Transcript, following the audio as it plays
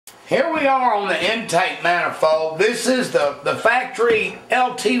Here we are on the intake manifold. This is the factory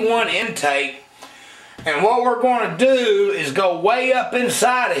LT-1 intake. And what we're going to do is go way up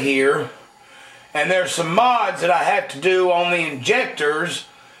inside of here. And there's some mods that I have to do on the injectors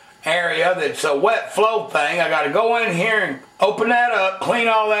area. That's a wet flow thing. I got to go in here and open that up, clean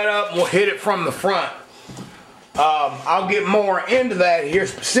all that up, and we'll hit it from the front. I'll get more into that here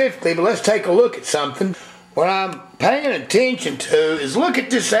specifically, but let's take a look at something. What I'm paying attention to is look at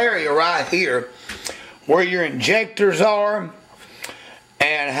this area right here where your injectors are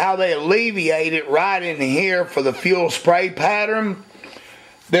and how they alleviate it right in here for the fuel spray pattern.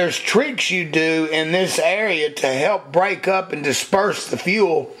 There's tricks you do in this area to help break up and disperse the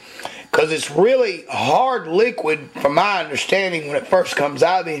fuel, because it's really hard liquid from my understanding when it first comes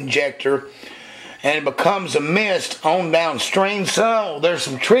out of the injector and it becomes a mist on downstream. So there's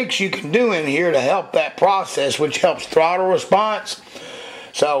some tricks you can do in here to help that process, which helps throttle response.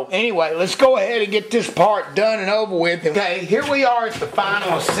 So anyway, let's go ahead and get this part done and over with. Okay, here we are at the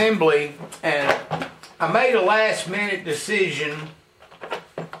final assembly, and I made a last minute decision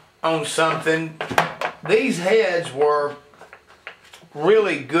on something. These heads were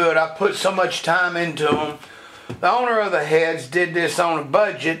really good. I put so much time into them. The owner of the heads did this on a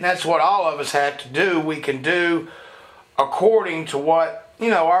budget, and that's what all of us have to do. We can do according to what,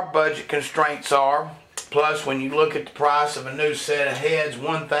 our budget constraints are. Plus, when you look at the price of a new set of heads,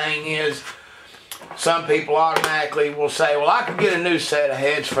 one thing is some people automatically will say, well, I could get a new set of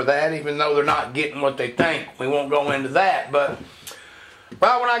heads for that, even though they're not getting what they think. We won't go into that, but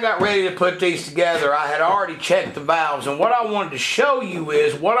right when I got ready to put these together, I had already checked the valves, and what I wanted to show you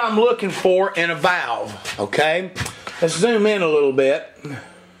is what I'm looking for in a valve, okay? Let's zoom in a little bit.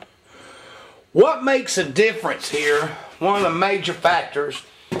 What makes a difference here, one of the major factors,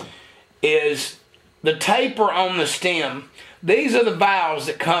 is the taper on the stem. These are the valves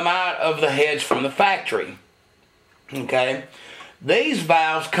that come out of the heads from the factory, okay? These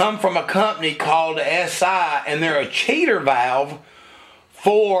valves come from a company called SI, and they're a cheater valve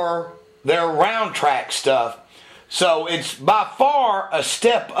for their round track stuff. So it's by far a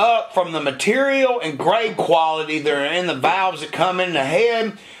step up from the material and grade quality that are in the valves that come in the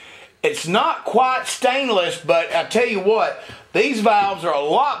head. It's not quite stainless, but I tell you what, these valves are a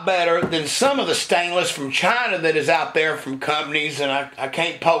lot better than some of the stainless from China that is out there from companies, and I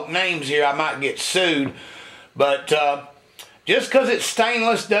can't poke names here, I might get sued. But just because it's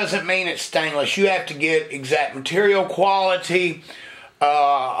stainless doesn't mean it's stainless. You have to get exact material quality,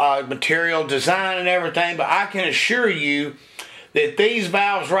 material design and everything, but I can assure you that these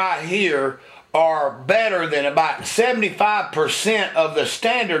valves right here are better than about 75% of the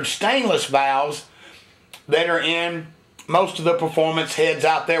standard stainless valves that are in most of the performance heads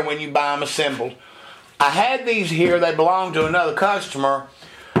out there when you buy them assembled. I had these here, they belong to another customer,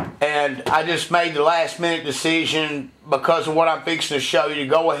 and I just made the last minute decision because of what I'm fixing to show you to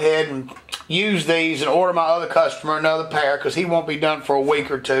go ahead and use these and order my other customer another pair, because he won't be done for a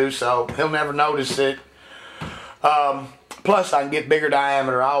week or two, so he'll never notice it. Plus I can get bigger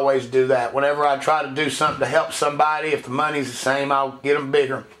diameter. I always do that. Whenever I try to do something to help somebody, if the money's the same, I'll get them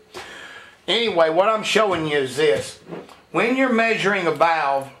bigger. Anyway, what I'm showing you is this. When you're measuring a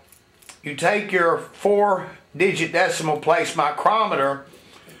valve, you take your 4-digit decimal place micrometer,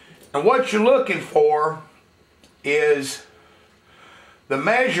 and what you're looking for is the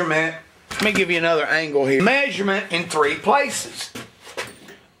measurement. Let me give you another angle here. Measurement in 3 places.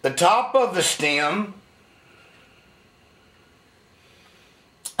 The top of the stem,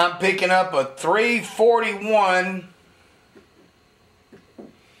 I'm picking up a 341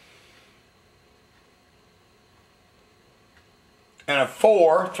 and a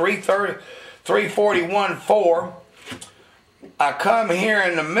 341 4. I come here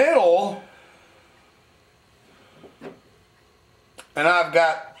in the middle and I've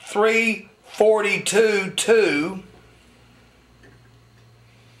got 342 2.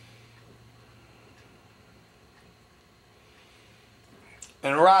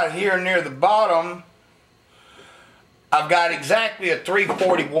 And right here near the bottom, I've got exactly a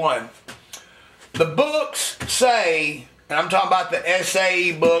 341. The books say, and I'm talking about the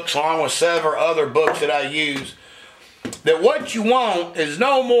SAE books along with several other books that I use, that what you want is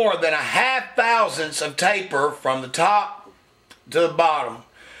no more than a 0.5 thousandths of taper from the top to the bottom.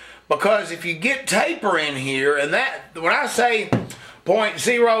 Because if you get taper in here, and that, when I say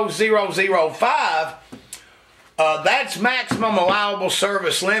 0.0005, that's maximum allowable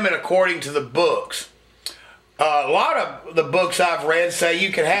service limit according to the books. A lot of the books I've read say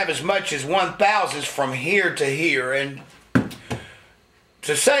you can have as much as 1/1000 from here to here, and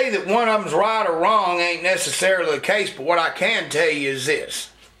to say that one of them's right or wrong ain't necessarily the case, but what I can tell you is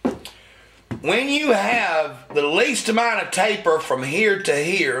this. when you have the least amount of taper from here to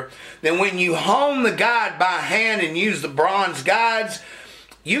here, then when you hone the guide by hand and use the bronze guides,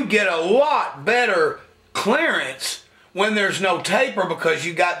 you get a lot better clearance when there's no taper, because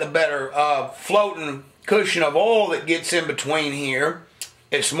you got the better floating cushion of oil that gets in between here.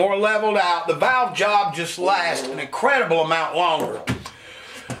 It's more leveled out. The valve job just lasts an incredible amount longer.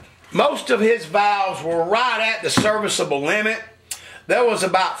 Most of his valves were right at the serviceable limit. There was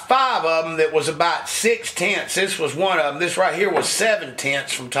about 5 of them that was about 6/10. This was one of them. This right here was 7/10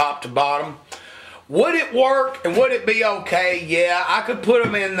 from top to bottom. Would it work and would it be okay? Yeah, I could put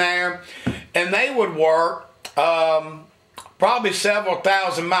them in there and they would work probably several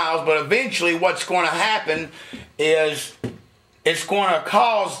thousand miles, but eventually what's going to happen is it's going to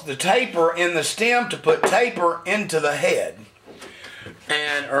cause the taper in the stem to put taper into the head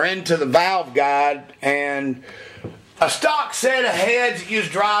or into the valve guide. And a stock set of heads that you're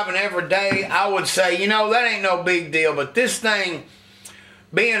driving every day, I would say, you know, that ain't no big deal. But this thing,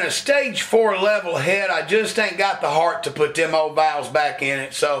 being a stage 4 level head, I just ain't got the heart to put them old valves back in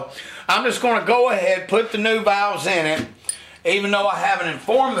it. So I'm just going to go ahead, put the new valves in it, even though I haven't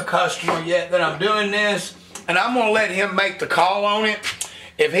informed the customer yet that I'm doing this. And I'm going to let him make the call on it.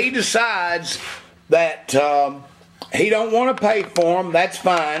 If he decides that he don't want to pay for them, that's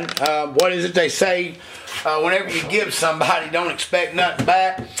fine. What is it they say? Whenever you give somebody, don't expect nothing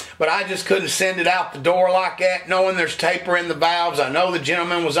back. But I just couldn't send it out the door like that, knowing there's taper in the valves. I know the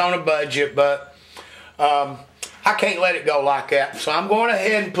gentleman was on a budget, but I can't let it go like that. So I'm going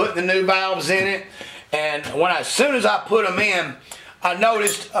ahead and putting the new valves in it. And as soon as I put them in, I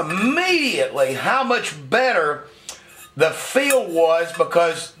noticed immediately how much better the feel was,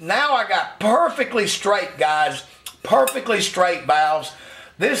 because now I got perfectly straight guides, perfectly straight valves.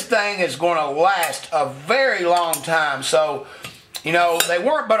 This thing is going to last a very long time. So, you know, they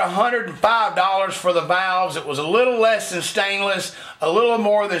weren't but $105 for the valves. It was a little less than stainless, a little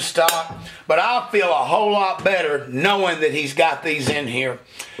more than stock, but I feel a whole lot better knowing that he's got these in here.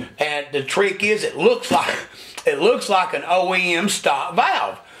 And the trick is, it looks like an OEM stock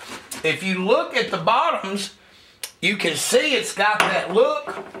valve. If you look at the bottoms, you can see it's got that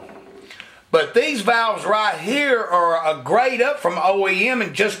look. But these valves right here are a grade up from OEM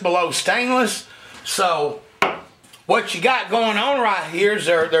and just below stainless. So what you got going on right here is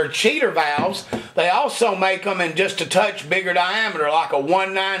they're cheater valves. They also make them in just a touch bigger diameter, like a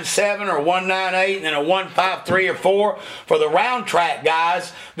 197 or 198 and a 153 or 4 for the round track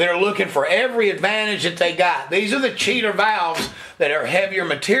guys that are looking for every advantage that they got. These are the cheater valves that are heavier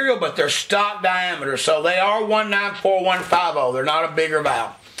material, but they're stock diameter. So they are 194, 150. They're not a bigger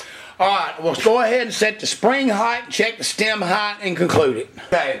valve. All right, we'll go ahead and set the spring height, check the stem height, and conclude it.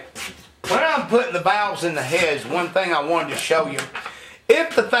 Okay, when I'm putting the valves in the heads, one thing I wanted to show you,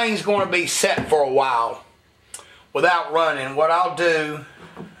 if the thing's going to be set for a while without running, what I'll do,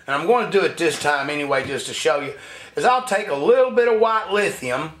 and I'm going to do it this time anyway just to show you, is I'll take a little bit of white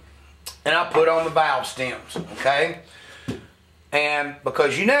lithium and I'll put on the valve stems, okay? And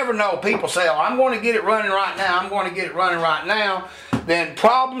because you never know, people say, oh, I'm going to get it running right now, I'm going to get it running right now. Then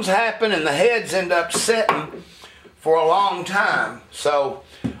problems happen and the heads end up setting for a long time. So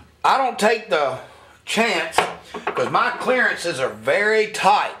I don't take the chance, because my clearances are very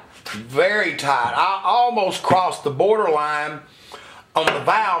tight, very tight. I almost crossed the borderline on the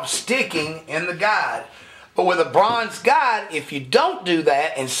valve sticking in the guide. But with a bronze guide, if you don't do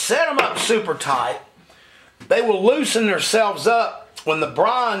that and set them up super tight, they will loosen themselves up when the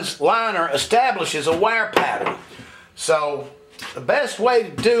bronze liner establishes a wear pattern. So the best way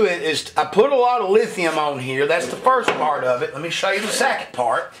to do it is, I put a lot of lithium on here. That's the first part of it. Let me show you the second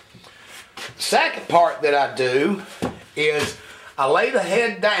part. The second part that I do is I lay the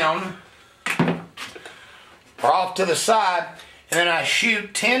head down or off to the side, and then I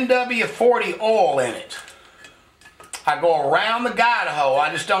shoot 10W40 oil in it. I go around the guide hole.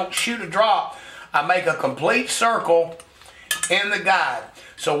 I just don't shoot a drop. I make a complete circle in the guide.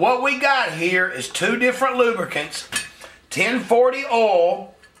 So what we got here is 2 different lubricants, 1040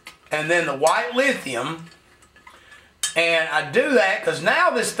 oil, and then the white lithium. And I do that because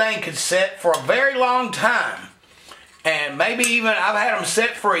now this thing could set for a very long time. And maybe even, I've had them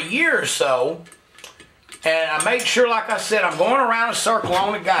set for a year or so. And I make sure, like I said, I'm going around a circle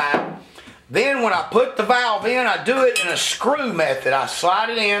on the guide. Then when I put the valve in, I do it in a screw method. I slide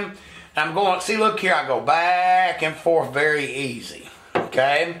it in, and I'm going, see, look here, I go back and forth very easy.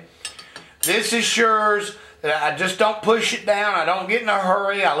 Okay? This ensures that I just don't push it down. I don't get in a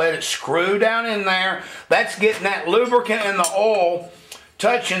hurry. I let it screw down in there. That's getting that lubricant and the oil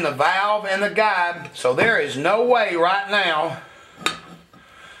touching the valve and the guide. So there is no way right now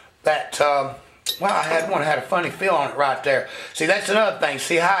that, well, I had a funny feel on it right there. See, that's another thing.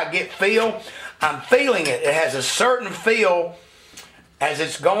 See how I get feel? I'm feeling it. It has a certain feel as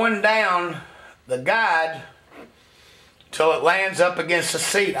it's going down the guide till it lands up against the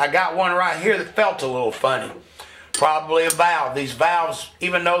seat. I got one right here that felt a little funny. Probably a valve. These valves,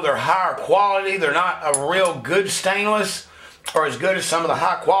 even though they're higher quality, they're not a real good stainless or as good as some of the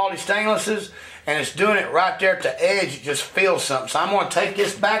high quality stainlesses, and it's doing it right there at the edge. It just feels something. So I'm going to take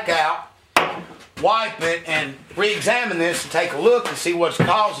this back out, wipe it, and re-examine this and take a look and see what's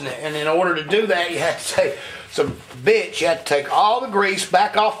causing it. And in order to do that, you have to take some bitch. You have to take all the grease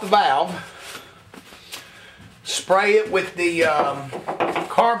back off the valve, spray it with the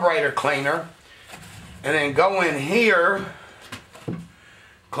carburetor cleaner, and then go in here,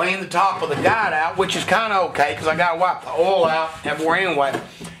 clean the top of the guide out, which is kind of okay because I got to wipe the oil out everywhere anyway.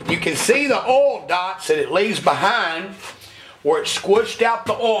 You can see the oil dots that it leaves behind where it squished out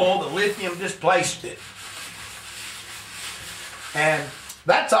the oil. The lithium displaced it. And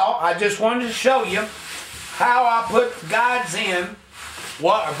that's all. I just wanted to show you how I put guides in,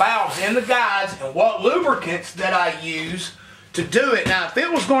 what valves in the guides, and what lubricants that I use to do it. Now, if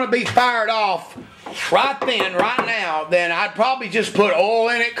it was going to be fired off right then, right now, then I'd probably just put oil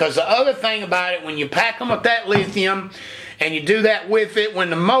in it, because the other thing about it, when you pack them with that lithium and you do that with it, when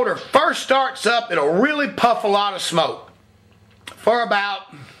the motor first starts up, it'll really puff a lot of smoke. For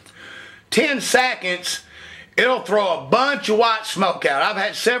about 10 seconds, it'll throw a bunch of white smoke out. I've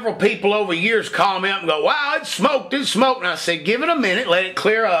had several people over years call me up and go, wow, it's smoked, it's smoked. And I said, give it a minute, let it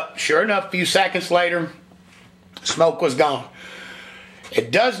clear up. Sure enough, a few seconds later, smoke was gone. It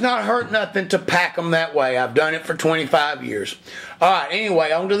does not hurt nothing to pack them that way. I've done it for 25 years. All right,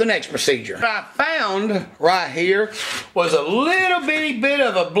 anyway, on to the next procedure. What I found right here was a little bitty bit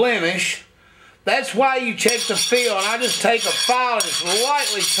of a blemish. That's why you check the feel. And I just take a file and just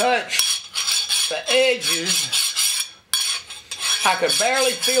lightly touch the edges. I could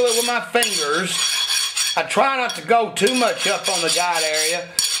barely feel it with my fingers. I try not to go too much up on the guide area,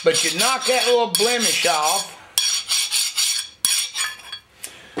 but you knock that little blemish off.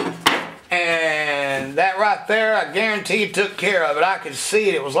 And that right there, I guarantee you took care of it. I could see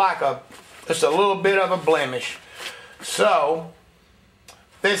it. It was like just a little bit of a blemish. So,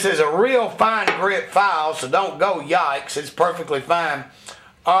 this is a real fine grit file, so don't go yikes. It's perfectly fine.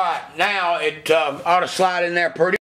 Alright, now it ought to slide in there pretty